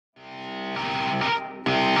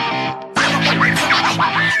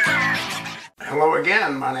Hello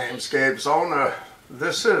again, my name's Gabe Zolna.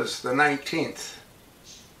 This is the 19th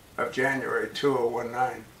of January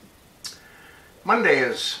 2019. Monday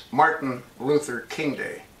is Martin Luther King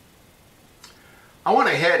Day. I went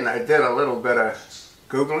ahead and I did a little bit of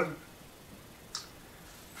Googling.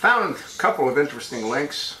 Found a couple of interesting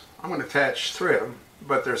links. I'm going to attach 3 of them,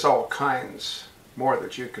 but there's all kinds more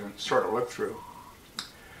that you can sort of look through.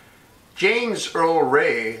 James Earl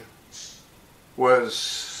Ray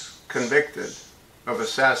was convicted of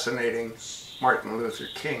assassinating Martin Luther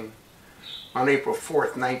King on April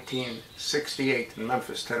 4th, 1968 in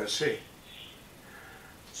Memphis, Tennessee.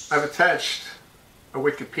 I've attached a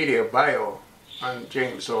Wikipedia bio on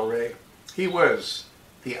James Earl Ray. He was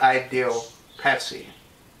the ideal Patsy,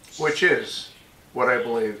 which is what I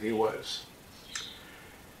believe he was.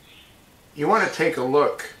 You want to take a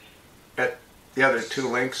look at the other 2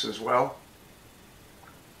 links as well.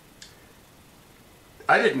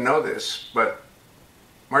 I didn't know this, but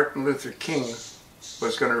Martin Luther King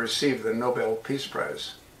was going to receive the Nobel Peace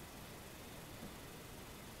Prize.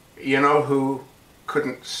 You know who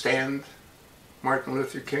couldn't stand Martin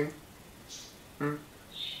Luther King?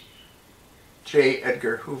 J.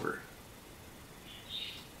 Edgar Hoover.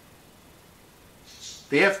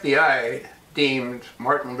 The FBI deemed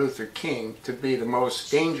Martin Luther King to be the most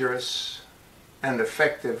dangerous and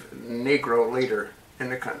effective Negro leader in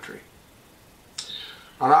the country.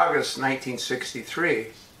 On August 1963,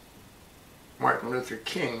 Martin Luther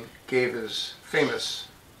King gave his famous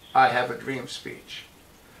 "I Have a Dream" speech.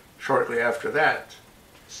 Shortly after that,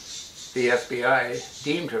 the FBI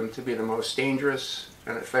deemed him to be the most dangerous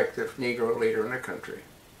and effective Negro leader in the country.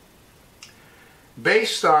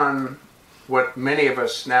 Based on what many of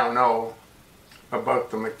us now know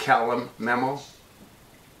about the McCallum Memo,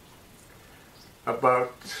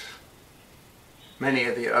 about many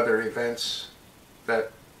of the other events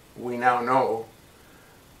that we now know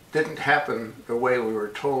didn't happen the way we were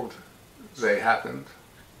told they happened,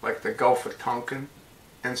 like the Gulf of Tonkin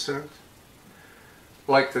incident,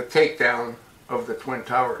 like the takedown of the Twin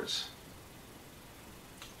Towers,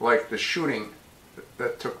 like the shooting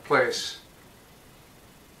that took place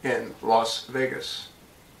in Las Vegas.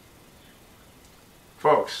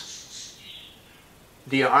 Folks,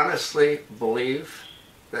 do you honestly believe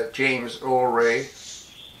that James Earl Ray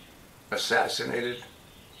assassinated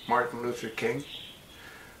Martin Luther King?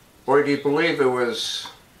 Or do you believe it was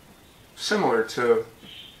similar to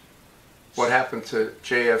what happened to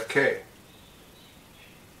JFK?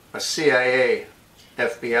 A CIA,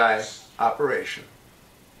 FBI operation.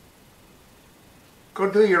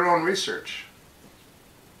 Go do your own research.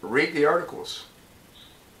 Read the articles.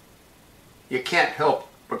 You can't help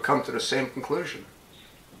but come to the same conclusion.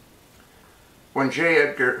 When J.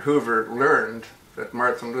 Edgar Hoover learned that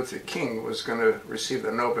Martin Luther King was going to receive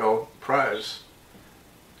the Nobel Prize,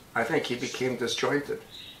 I think he became disjointed.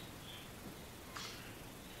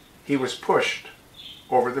 He was pushed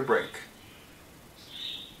over the brink.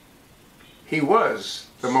 He was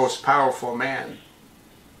the most powerful man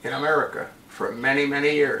in America for many,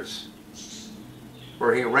 many years,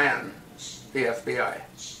 where he ran the FBI.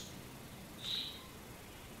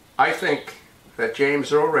 I think that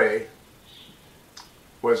James Earl Ray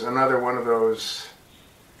was another one of those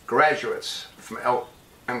graduates from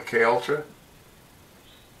MK Ultra.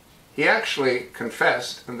 He actually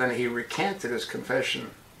confessed, and then he recanted his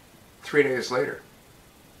confession 3 days later.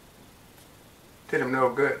 Did him no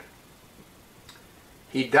good.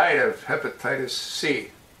 He died of hepatitis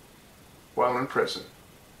C while in prison.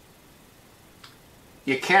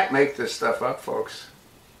 You can't make this stuff up, folks.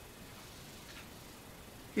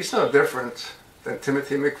 He's no different than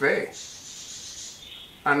Timothy McVeigh.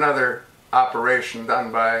 Another operation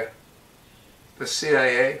done by the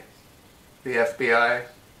CIA, the FBI,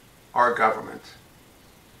 our government.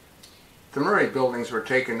 The Murray buildings were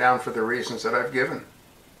taken down for the reasons that I've given.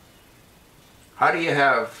 How do you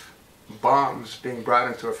have bombs being brought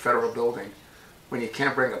into a federal building when you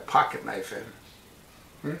can't bring a pocket knife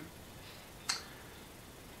in?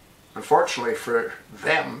 Unfortunately for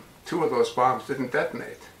them, 2 of those bombs didn't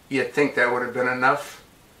detonate. You'd think that would have been enough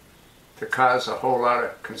to cause a whole lot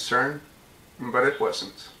of concern, but it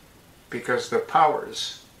wasn't, because the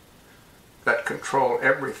powers that control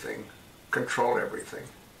everything control everything.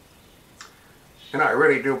 And I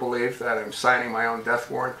really do believe that I'm signing my own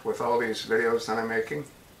death warrant with all these videos that I'm making.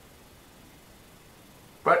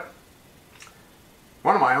 But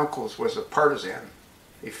one of my uncles was a partisan.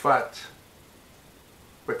 He fought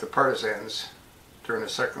with the partisans during the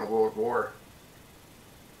Second World War.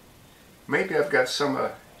 Maybe I've got some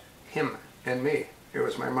of him in me. It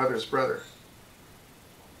was my mother's brother.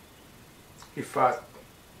 He fought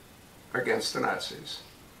against the Nazis.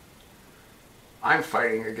 I'm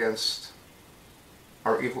fighting against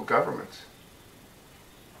our evil government.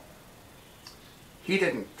 He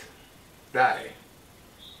didn't die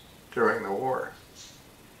during the war.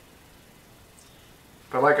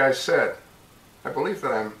 But like I said, I believe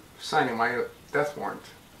that I'm signing my death warrant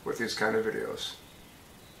with these kind of videos.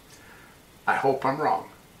 I hope I'm wrong.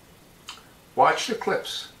 Watch the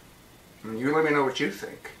clips, and you let me know what you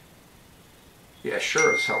think. Yeah,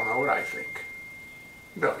 sure as hell know what I think,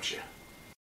 don't you?